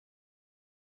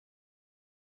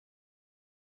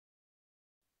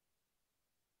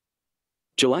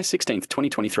July 16,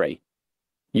 2023.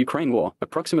 Ukraine war,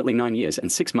 approximately 9 years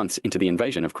and 6 months into the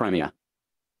invasion of Crimea.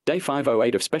 Day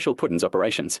 508 of Special Putin's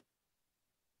operations.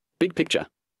 Big picture.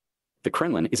 The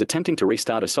Kremlin is attempting to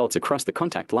restart assaults across the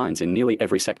contact lines in nearly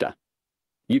every sector.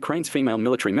 Ukraine's female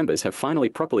military members have finally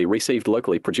properly received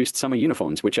locally produced summer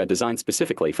uniforms which are designed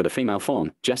specifically for the female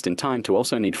form, just in time to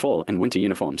also need fall and winter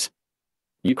uniforms.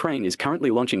 Ukraine is currently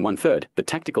launching 1/3 the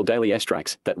tactical daily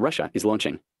airstrikes that Russia is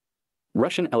launching.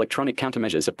 Russian electronic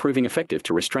countermeasures are proving effective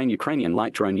to restrain Ukrainian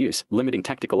light drone use, limiting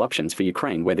tactical options for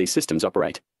Ukraine where these systems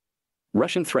operate.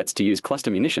 Russian threats to use cluster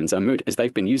munitions are moot as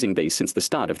they've been using these since the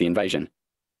start of the invasion.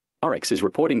 Oryx is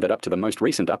reporting that up to the most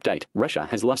recent update, Russia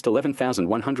has lost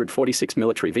 11,146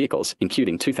 military vehicles,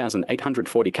 including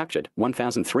 2,840 captured,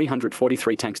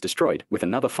 1,343 tanks destroyed, with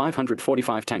another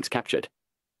 545 tanks captured.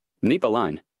 Dnieper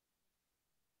Line.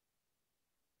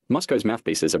 Moscow's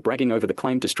mouthpieces are bragging over the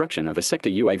claimed destruction of a sector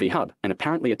UAV hub and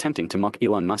apparently attempting to mock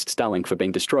Elon Musk's Starlink for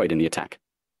being destroyed in the attack.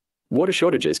 Water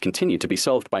shortages continue to be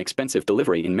solved by expensive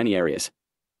delivery in many areas.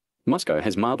 Moscow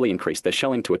has mildly increased their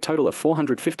shelling to a total of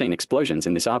 415 explosions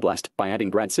in this oblast by adding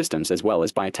grad systems as well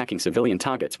as by attacking civilian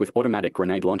targets with automatic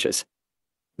grenade launchers.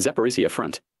 Zaporizhzhya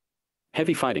Front.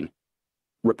 Heavy fighting.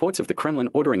 Reports of the Kremlin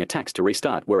ordering attacks to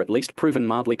restart were at least proven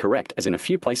mildly correct, as in a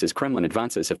few places Kremlin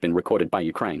advances have been recorded by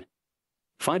Ukraine.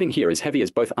 Fighting here is heavy as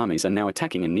both armies are now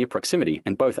attacking in near proximity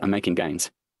and both are making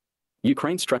gains.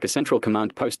 Ukraine struck a central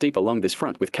command post deep along this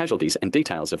front with casualties and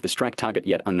details of the strike target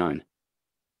yet unknown.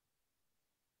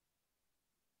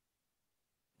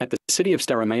 At the city of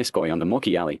Staromayeskoye on the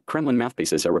Morsky Alley, Kremlin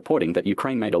mouthpieces are reporting that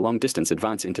Ukraine made a long-distance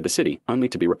advance into the city, only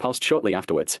to be repulsed shortly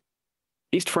afterwards.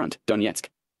 East Front, Donetsk.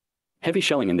 Heavy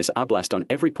shelling in this oblast on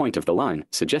every point of the line,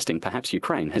 suggesting perhaps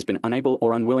Ukraine has been unable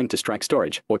or unwilling to strike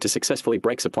storage or to successfully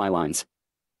break supply lines.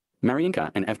 Mariinka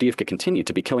and Avdiivka continue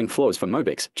to be killing floors for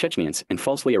Mobiks, Chechnyans, and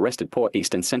falsely arrested poor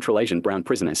East and Central Asian brown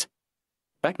prisoners.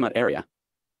 Bakhmut Area.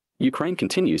 Ukraine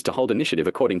continues to hold initiative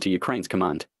according to Ukraine's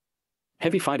command.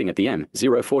 Heavy fighting at the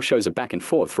M04 shows a back and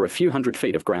forth for a few hundred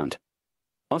feet of ground.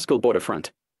 Oskil border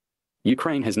front.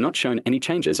 Ukraine has not shown any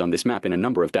changes on this map in a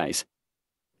number of days.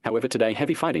 However, today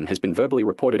heavy fighting has been verbally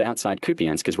reported outside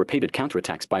Kupiansk as repeated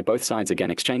counterattacks by both sides,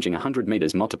 again exchanging 100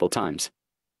 meters multiple times.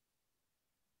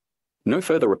 No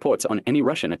further reports on any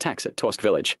Russian attacks at Torsk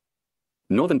village.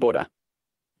 Northern border.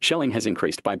 Shelling has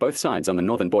increased by both sides on the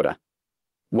northern border.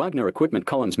 Wagner equipment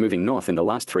columns moving north in the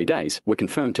last 3 days were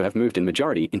confirmed to have moved in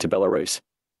majority into Belarus.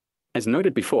 As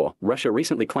noted before, Russia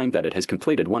recently claimed that it has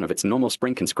completed one of its normal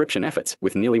spring conscription efforts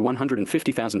with nearly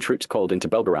 150,000 troops called into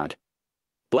Belgorod.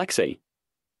 Black Sea.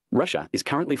 Russia is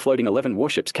currently floating 11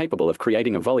 warships capable of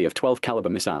creating a volley of 12-caliber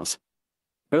missiles.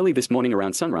 Early this morning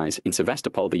around sunrise in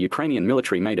Sevastopol, the Ukrainian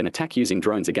military made an attack using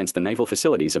drones against the naval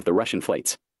facilities of the Russian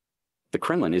fleets. The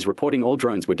Kremlin is reporting all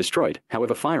drones were destroyed,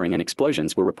 however firing and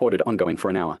explosions were reported ongoing for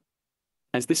an hour.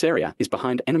 As this area is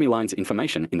behind enemy lines,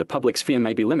 information in the public sphere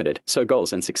may be limited, so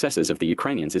goals and successes of the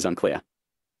Ukrainians is unclear.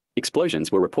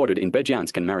 Explosions were reported in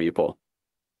Berdyansk and Mariupol.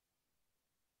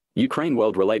 Ukraine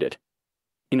world-related.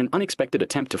 In an unexpected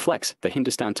attempt to flex, the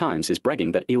Hindustan Times is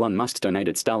bragging that Elon Musk's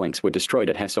donated Starlinks were destroyed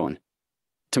at Kherson.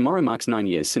 Tomorrow marks 9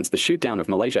 years since the shoot-down of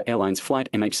Malaysia Airlines flight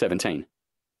MH17.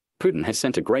 Putin has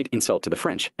sent a great insult to the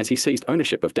French as he seized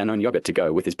ownership of Danone yogurt to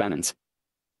go with his bannons.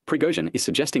 Prigozhin is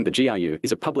suggesting the GRU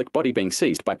is a public body being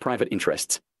seized by private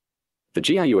interests. The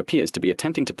GRU appears to be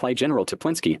attempting to play General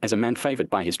Toplinsky as a man favored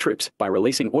by his troops by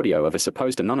releasing audio of a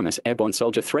supposed anonymous airborne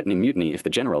soldier threatening mutiny if the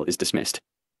general is dismissed.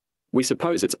 We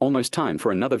suppose it's almost time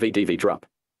for another VDV drop.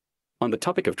 On the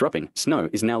topic of dropping, snow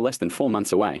is now less than 4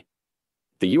 months away.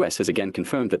 The US has again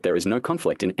confirmed that there is no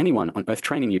conflict in anyone on Earth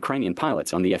training Ukrainian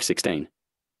pilots on the F-16.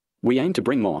 We aim to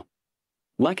bring more.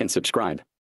 Like and subscribe.